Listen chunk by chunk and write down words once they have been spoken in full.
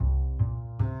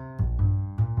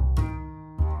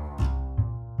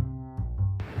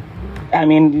I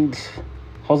mean,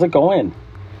 how's it going?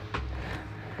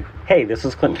 Hey, this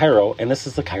is Clint Cairo, and this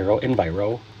is the Cairo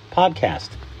Enviro podcast.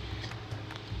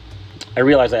 I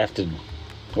realize I have to...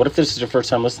 What if this is your first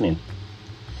time listening?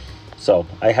 So,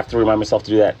 I have to remind myself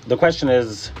to do that. The question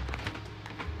is,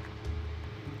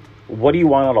 what do you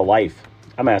want out of life?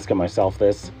 I'm asking myself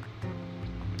this.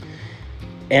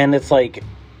 And it's like...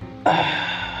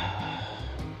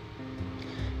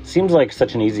 seems like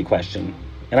such an easy question.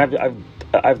 And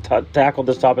I've tackled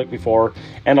this topic before,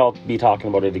 and I'll be talking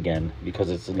about it again because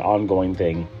it's an ongoing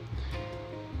thing.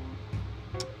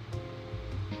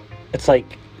 It's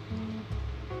like,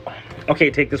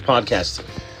 okay, take this podcast.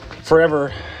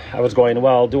 Forever, I was going,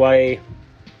 well, I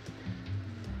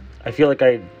feel like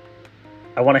I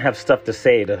want to have stuff to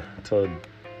say to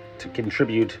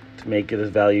contribute, to make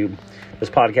this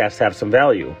podcast have some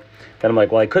value. Then I'm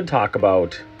like, well, I could talk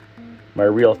about my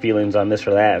real feelings on this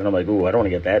or that, and I'm like, ooh, I don't want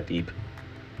to get that deep.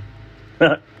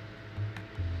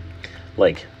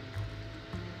 Like,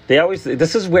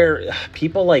 this is where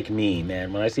people like me,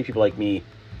 man, when I see people like me,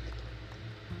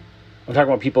 I'm talking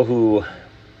about people who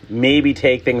maybe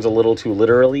take things a little too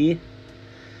literally,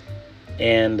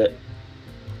 and, and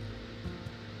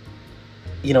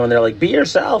they're like, be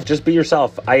yourself, just be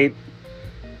yourself.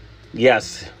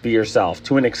 Yes, be yourself.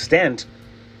 To an extent,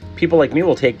 people like me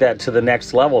will take that to the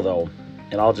next level, though,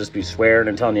 and I'll just be swearing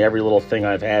and telling you every little thing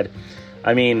I've had.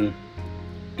 I mean,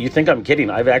 you think I'm kidding.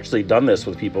 I've actually done this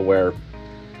with people where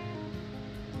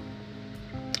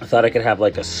I thought I could have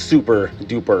like a super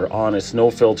duper honest, no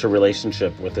filter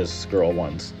relationship with this girl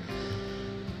once.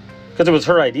 Because it was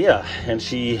her idea, and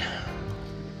she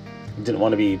didn't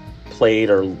want to be played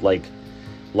or like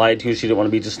lied to. She didn't want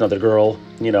to be just another girl,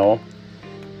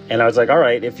 And I was like, all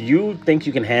right, if you think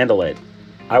you can handle it,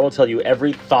 I will tell you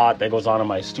every thought that goes on in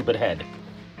my stupid head.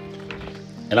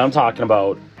 And I'm talking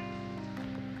about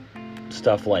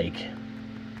stuff like,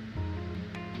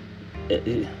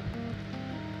 did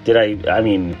I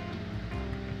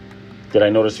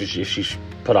notice if she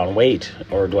put on weight,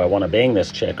 or do I want to bang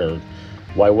this chick, or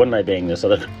why wouldn't I bang this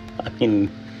other?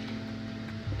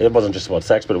 It wasn't just about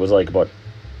sex, but it was like about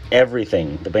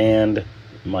everything, the band,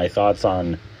 my thoughts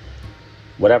on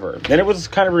whatever. And it was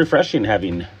kind of refreshing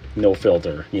having no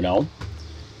filter,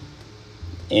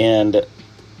 and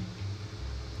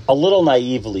a little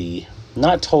naively,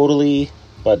 not totally,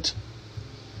 but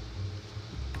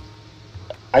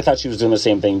I thought she was doing the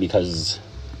same thing because,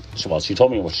 she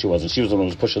told me what she wasn't. She was the one who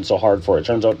was pushing so hard for it.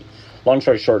 Turns out, long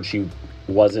story short, she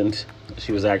wasn't.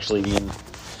 She was actually being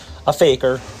a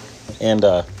faker, and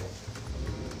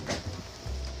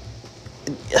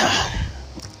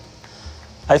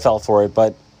I fell for it,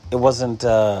 but it wasn't,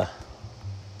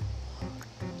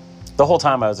 the whole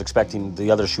time I was expecting the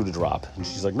other shoe to drop, and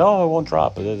she's like, no, it won't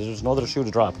drop. There's no other shoe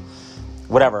to drop.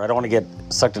 Whatever, I don't want to get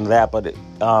sucked into that, but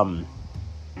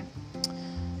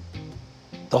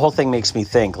the whole thing makes me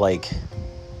think, like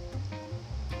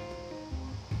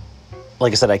I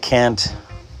said, I can't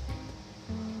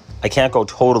go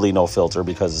totally no filter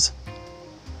because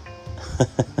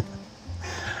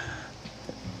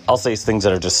I'll say things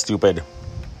that are just stupid.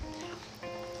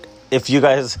 If you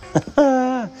guys,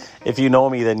 if you know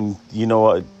me, then you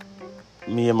know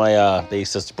me and my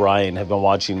bassist Brian have been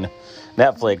watching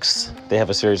Netflix. They have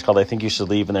a series called I Think You Should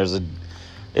Leave, and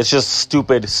it's just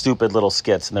stupid little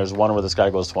skits. And there's one where this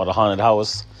guy goes to a haunted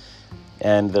house,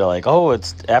 and they're like, oh,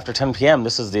 it's after 10 p.m.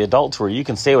 This is the adult tour. You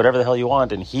can say whatever the hell you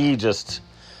want. And he just,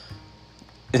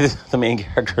 the main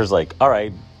character is like, all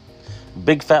right,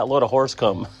 big fat load of horse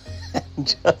cum.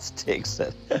 And just takes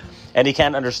it. And he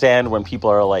can't understand when people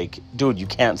are like, dude, you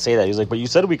can't say that. He's like, but you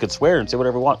said we could swear and say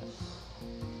whatever we want.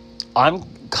 I'm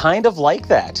kind of like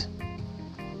that.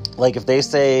 Like, if they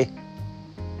say,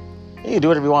 hey, do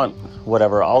whatever you want,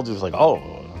 whatever, I'll do like,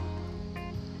 I'll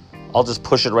just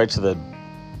push it right to the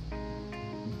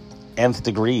nth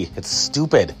degree. It's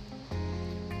stupid.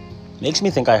 Makes me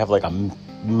think I have like a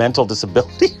mental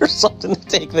disability or something to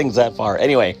take things that far.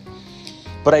 Anyway,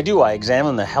 but I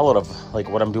examine the hell out of like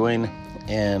what I'm doing,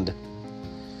 and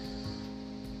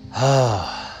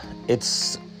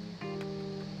it's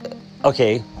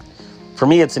okay. For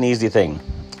me, it's an easy thing.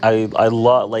 I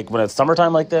love, like, when it's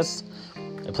summertime like this.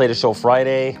 I played a show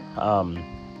Friday. I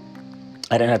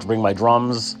didn't have to bring my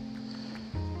drums.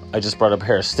 I just brought a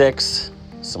pair of sticks,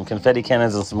 some confetti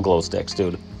cannons, and some glow sticks,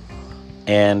 dude.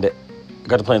 And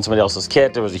got to play in somebody else's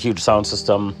kit. There was a huge sound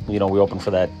system. We opened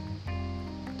for that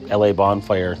LA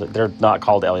Bonfire. They're not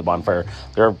called LA Bonfire.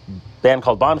 They're a band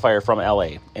called Bonfire from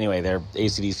LA. Anyway, they're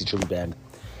AC/DC tribute band.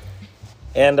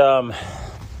 And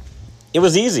it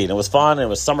was easy, and it was fun, and it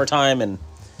was summertime, and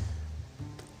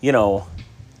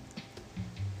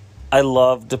I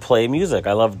love to play music.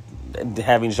 I love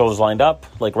having shows lined up.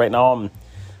 Like right now, I'm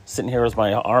sitting here with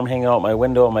my arm hanging out my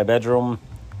window in my bedroom,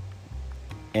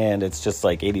 and it's just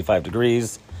like 85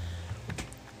 degrees.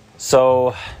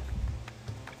 So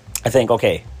I think,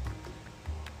 okay,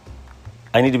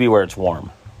 I need to be where it's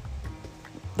warm.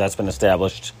 That's been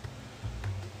established.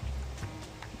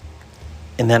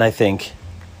 And then I think,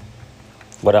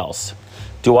 what else?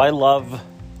 Do I love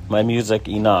my music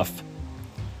enough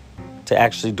to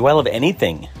actually, do I love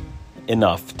anything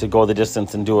enough to go the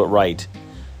distance and do it right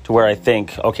to where I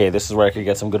think, okay, this is where I could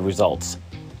get some good results?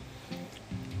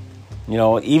 You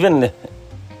know, even with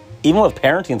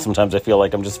parenting, sometimes I feel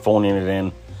like I'm just phoning it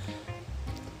in.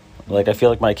 Like, I feel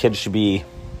like my kids should be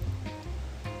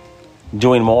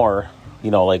doing more,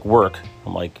 you know, like work.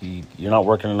 I'm like, you're not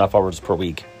working enough hours per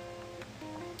week.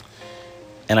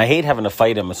 And I hate having to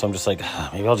fight him, so I'm just like,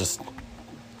 maybe I'll just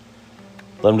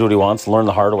let him do what he wants, learn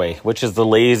the hard way, which is the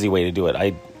lazy way to do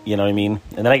it. You know what I mean?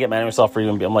 And then I get mad at myself for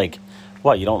even, I'm like,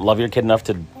 what, you don't love your kid enough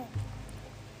to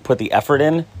put the effort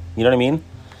in? You know what I mean?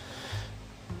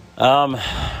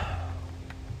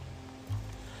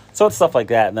 So it's stuff like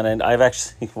that. And then I've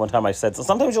actually, one time I said, so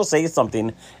sometimes you'll say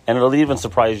something and it'll even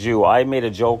surprise you. I made a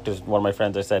joke to one of my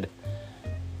friends. I said,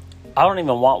 I don't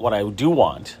even want what I do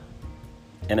want.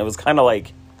 And it was kind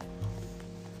of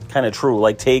true.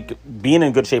 Like, being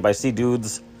in good shape. I see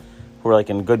dudes who are like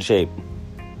in good shape.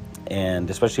 And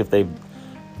especially if they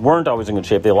weren't always in good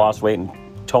shape, they lost weight and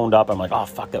toned up. I'm like, oh,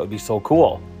 fuck, that would be so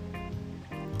cool.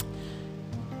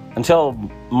 Until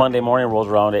Monday morning rolls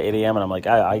around at 8 a.m. and I'm like,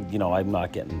 I'm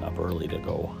not getting up early to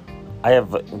go. I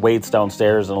have weights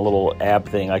downstairs and a little ab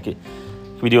thing. I could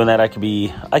be doing that. I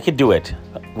could do it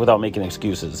without making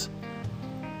excuses.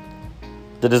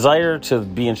 The desire to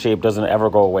be in shape doesn't ever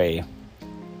go away.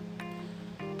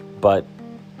 But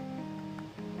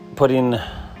putting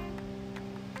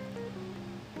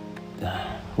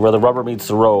where the rubber meets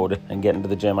the road and getting to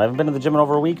the gym. I haven't been to the gym in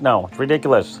over a week now. It's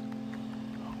ridiculous.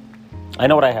 I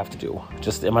know what I have to do.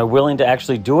 Just, am I willing to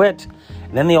actually do it?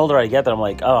 And then the older I get, I'm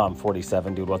like, oh, I'm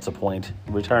 47, dude. What's the point?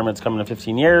 Retirement's coming in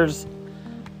 15 years.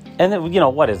 And then,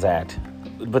 what is that?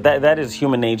 But that is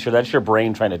human nature. That's your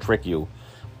brain trying to trick you.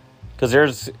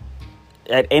 Because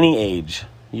at any age,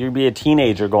 you'd be a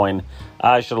teenager going,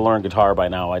 I should have learned guitar by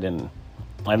now. I didn't.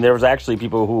 And there was actually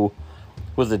people who,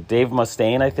 was it Dave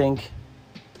Mustaine, I think?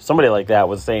 Somebody like that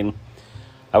was saying,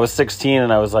 I was 16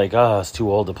 and I was like, oh, it's too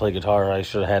old to play guitar. I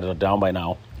should have had it down by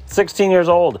now. 16 years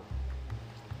old.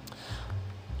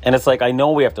 And it's like, I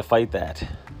know we have to fight that.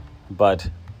 But,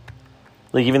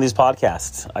 like, even these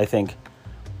podcasts, I think,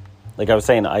 like I was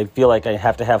saying, I feel like I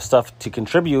have to have stuff to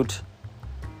contribute.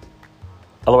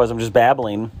 Otherwise, I'm just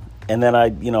babbling. And then I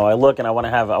look and I want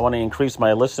to increase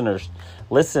my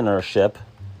listenership.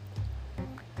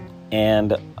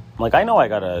 And I'm like, I know I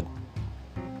got to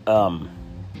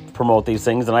promote these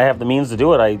things, and I have the means to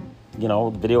do it.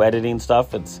 Video editing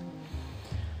stuff, it's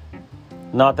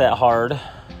not that hard.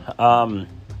 But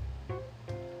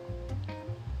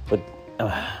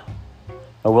I'm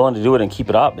willing to do it and keep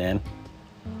it up, man.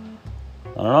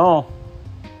 I don't know.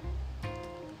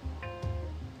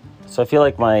 So I feel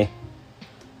like if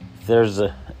there's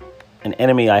an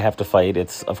enemy I have to fight,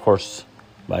 it's, of course,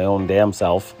 my own damn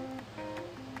self.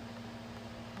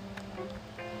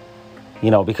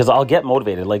 Because I'll get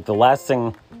motivated. Like, the last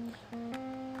thing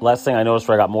I noticed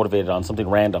where I got motivated on something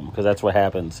random, because that's what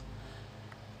happens,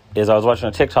 is I was watching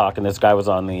a TikTok and this guy was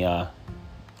on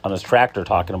his tractor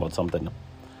talking about something.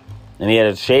 And he had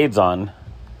his shades on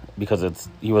because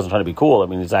he wasn't trying to be cool. I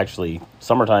mean, it's actually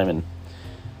summertime, and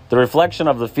the reflection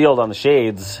of the field on the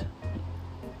shades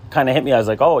kind of hit me. I was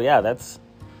like, oh yeah, that's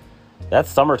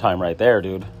summertime right there,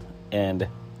 dude. And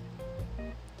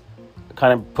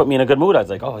kind of put me in a good mood. I was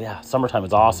like, oh yeah, summertime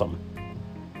is awesome.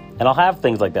 And I'll have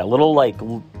things like that, little like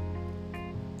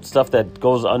stuff that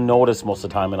goes unnoticed most of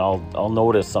the time, and I'll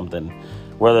notice something,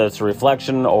 whether it's a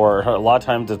reflection or a lot of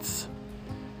times it's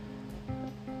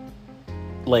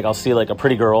like I'll see like a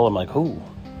pretty girl. I'm like, ooh,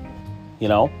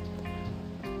 like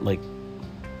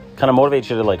kind of motivates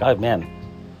you to like, oh man,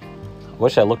 I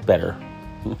wish I looked better.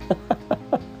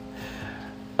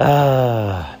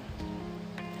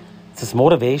 It's this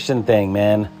motivation thing,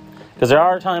 man. Because there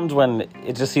are times when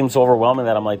it just seems so overwhelming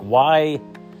that I'm like, why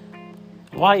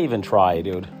even try,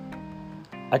 dude?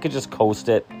 I could just coast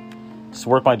it, just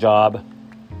work my job,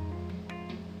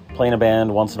 play in a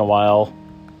band once in a while,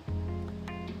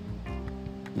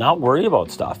 not worry about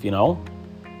stuff,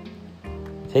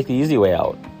 Take the easy way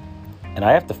out. And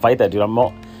I have to fight that, dude.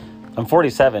 I'm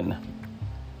 47.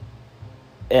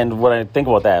 And when I think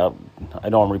about that, I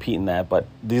know I'm repeating that, but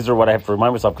these are what I have to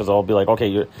remind myself, because I'll be like,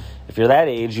 okay, if you're that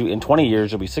age, in 20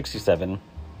 years, you'll be 67.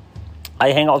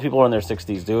 I hang out with people who are in their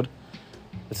 60s, dude.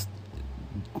 It's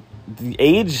the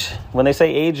age, when they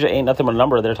say age ain't nothing but a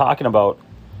number, they're talking about,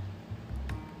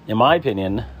 in my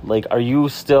opinion, like, are you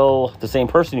still the same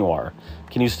person you are?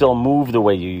 Can you still move the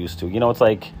way you used to? You know, it's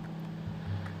like,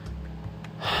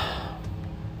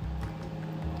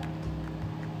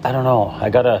 I don't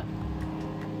know.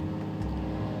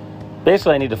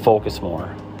 Basically, I need to focus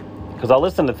more, because I'll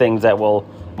listen to things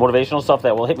motivational stuff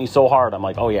that will hit me so hard. I'm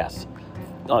like, oh yes.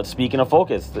 Speaking of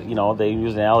focus, they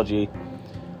use an analogy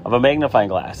of a magnifying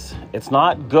glass. It's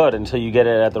not good until you get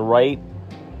it at the right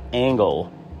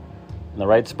angle, in the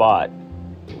right spot.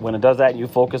 When it does that and you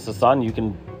focus the sun, you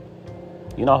can,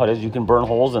 you know how it is, you can burn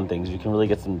holes in things. You can really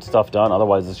get some stuff done.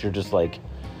 Otherwise, you're just like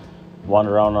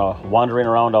wandering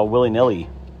around all willy-nilly.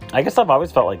 I guess I've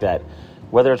always felt like that.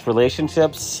 Whether it's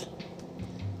relationships,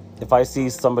 if I see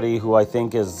somebody who I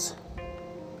think is,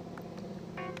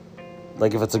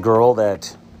 like, if it's a girl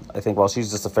that I think, well, she's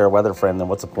just a fair weather friend, then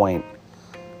what's the point?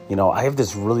 I have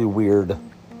this really weird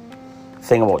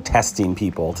thing about testing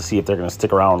people to see if they're going to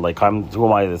stick around. Like, who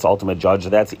am I, this ultimate judge?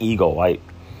 That's ego.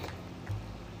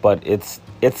 But it's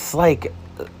like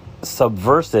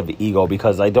subversive ego,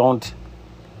 because I don't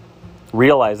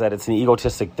realize that it's an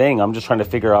egotistic thing. I'm just trying to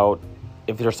figure out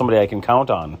if there's somebody I can count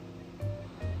on.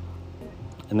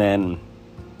 And then,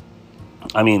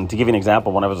 to give you an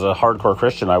example, when I was a hardcore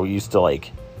Christian, I used to,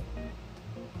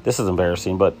 this is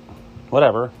embarrassing, but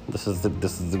whatever. This is a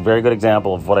very good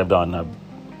example of what I've done. I've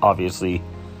obviously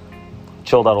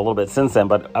chilled out a little bit since then,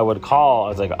 but I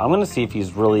was like, I'm going to see if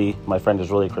my friend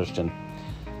is really a Christian.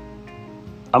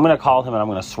 I'm going to call him and I'm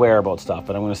going to swear about stuff,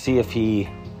 and I'm going to see if he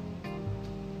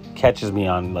catches me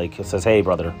on, it says, hey,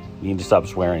 brother, you need to stop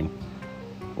swearing.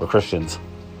 We're Christians.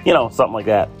 Something like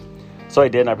that. So I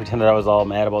did, and I pretended I was all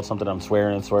mad about something. I'm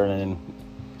swearing, and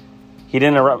he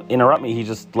didn't interrupt me. He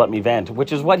just let me vent,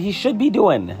 which is what he should be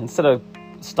doing, instead of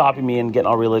stopping me and getting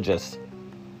all religious.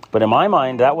 But in my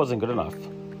mind, that wasn't good enough.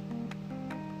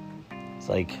 It's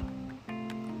like,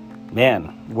 man,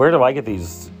 where do I get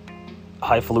these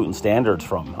highfalutin standards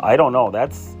from? I don't know.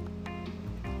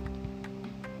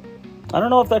 I don't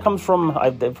know if that comes from,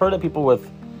 I've heard that people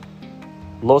with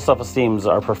low self-esteem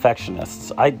are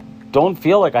perfectionists. I don't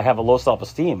feel like I have a low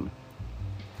self-esteem.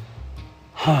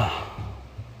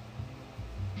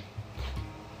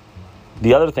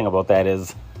 The other thing about that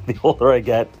is, the older I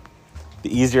get,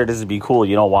 the easier it is to be cool.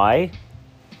 You know why?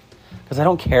 Because I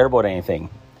don't care about anything.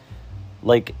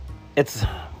 I'm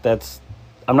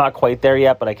not quite there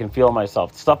yet, but I can feel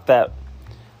myself. Stuff that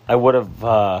I would have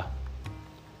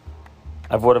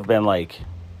been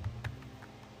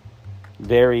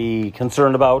very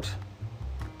concerned about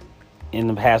in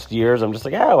the past years. I'm just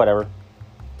like, whatever.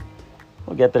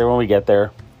 We'll get there when we get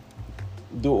there.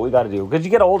 Do what we got to do. Because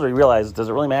you get older, you realize, does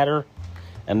it really matter?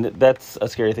 And that's a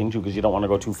scary thing too, because you don't want to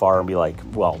go too far and be like,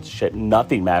 well, shit,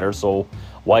 nothing matters, so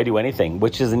why do anything?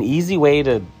 Which is an easy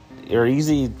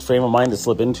frame of mind to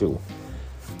slip into.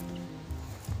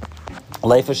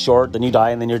 Life is short, then you die,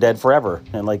 and then you're dead forever.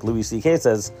 And like Louis C.K.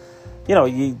 says, you're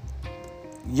going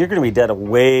to be dead a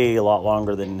lot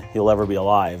longer than you'll ever be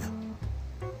alive.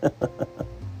 And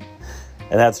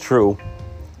that's true.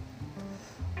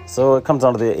 So it comes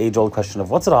down to the age-old question of,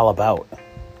 what's it all about?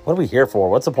 What are we here for?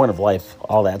 What's the point of life?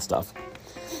 All that stuff.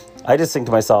 I just think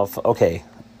to myself, okay,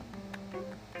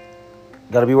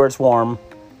 got to be where it's warm.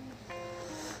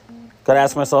 Got to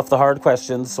ask myself the hard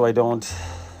questions so I don't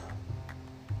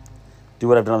do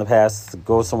what I've done in the past,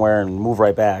 go somewhere and move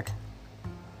right back.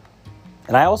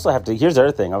 And I also have to, here's the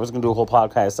other thing, I was going to do a whole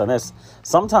podcast on this.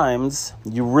 Sometimes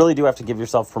you really do have to give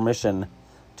yourself permission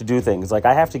to do things. Like,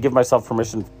 I have to give myself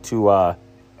permission to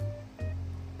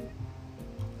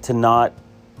not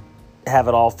have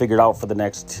it all figured out for the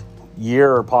next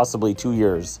year or possibly 2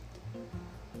 years.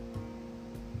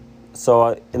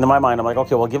 So in my mind, I'm like,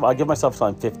 okay, well, I'll give myself till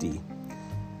I'm 50.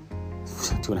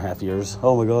 2.5 years.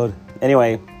 Oh my God.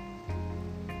 Anyway,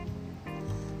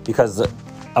 because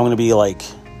I'm going to be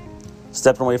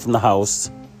stepping away from the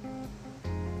house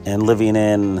and living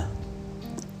in,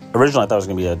 originally I thought it was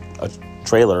going to be a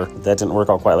trailer. That didn't work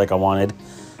out quite like I wanted,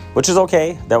 which is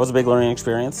okay. That was a big learning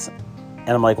experience. And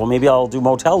I'm like, well, maybe I'll do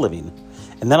motel living.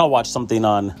 And then I'll watch something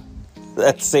on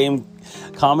that same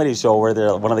comedy show where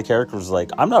one of the characters is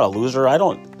like, I'm not a loser. I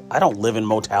don't live in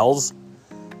motels.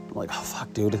 I'm like, oh,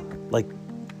 fuck, dude.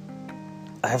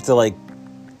 I have to,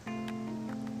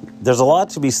 there's a lot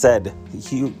to be said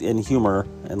in humor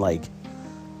and,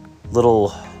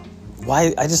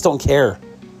 why, I just don't care.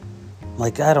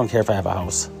 I don't care if I have a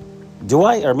house. Do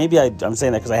I? Or maybe I'm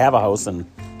saying that because I have a house and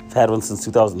I've had one since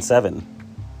 2007.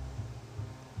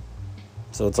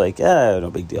 So it's like, no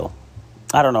big deal.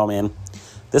 I don't know, man.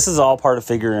 This is all part of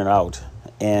figuring it out.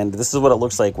 And this is what it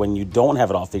looks like when you don't have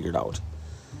it all figured out.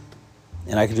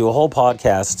 And I could do a whole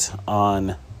podcast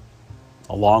on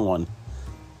a long one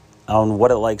on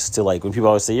what it likes to, like, when people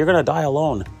always say, you're going to die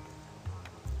alone.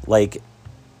 Like,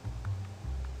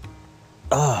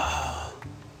 am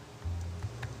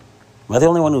I the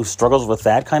only one who struggles with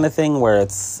that kind of thing where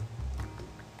it's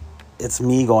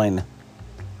me going,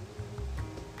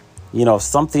 you know, if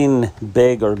something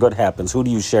big or good happens, who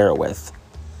do you share it with?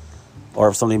 Or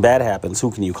if something bad happens,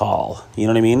 who can you call? You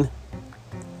know what I mean?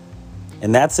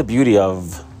 And that's the beauty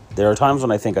of, there are times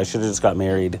when I think I should have just got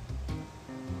married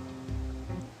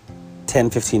 10,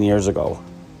 15 years ago.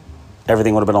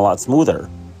 Everything would have been a lot smoother.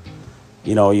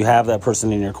 You know, you have that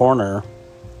person in your corner.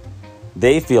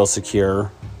 They feel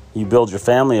secure. You build your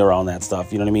family around that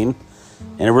stuff. You know what I mean?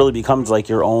 And it really becomes like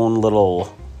your own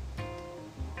little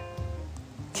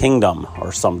kingdom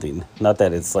or something. Not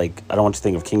that it's like, I don't want you to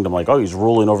think of kingdom like, oh, he's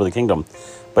ruling over the kingdom.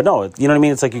 But no, you know what I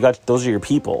mean? It's like those are your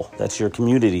people. That's your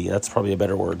community. That's probably a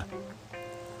better word.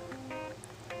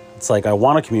 It's like I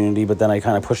want a community, but then I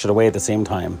kind of push it away at the same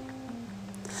time.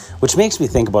 Which makes me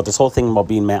think about this whole thing about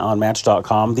being on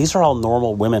Match.com. These are all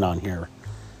normal women on here.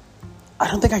 I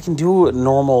don't think I can do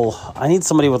normal. I need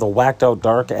somebody with a whacked out,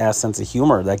 dark ass sense of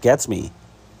humor that gets me.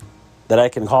 That I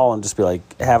can call and just be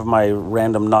like, have my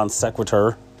random non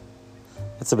sequitur.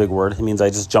 That's a big word. It means I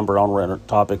just jump around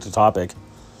topic to topic.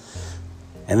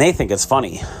 And they think it's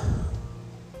funny.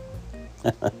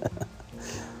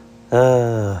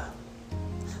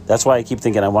 That's why I keep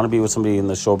thinking I want to be with somebody in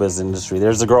the showbiz industry.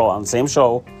 There's a girl on the same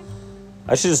show.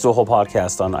 I should just do a whole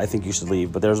podcast on I Think You Should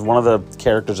Leave. But there's one of the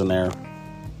characters in there.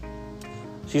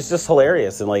 She's just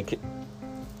hilarious. And like,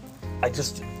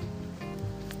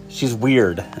 she's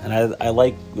weird. And I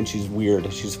like when she's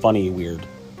weird. She's funny weird.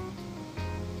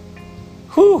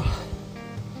 Whew.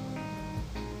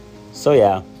 So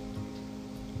yeah.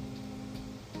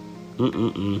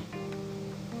 I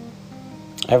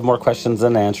have more questions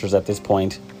than answers at this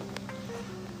point.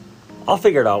 I'll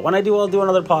figure it out. When I do, I'll do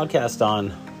another podcast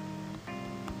on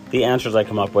the answers I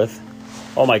come up with.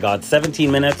 Oh my God,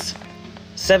 17 minutes.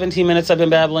 17 minutes I've been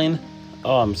babbling.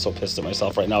 Oh, I'm so pissed at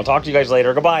myself right now. Talk to you guys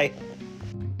later. Goodbye.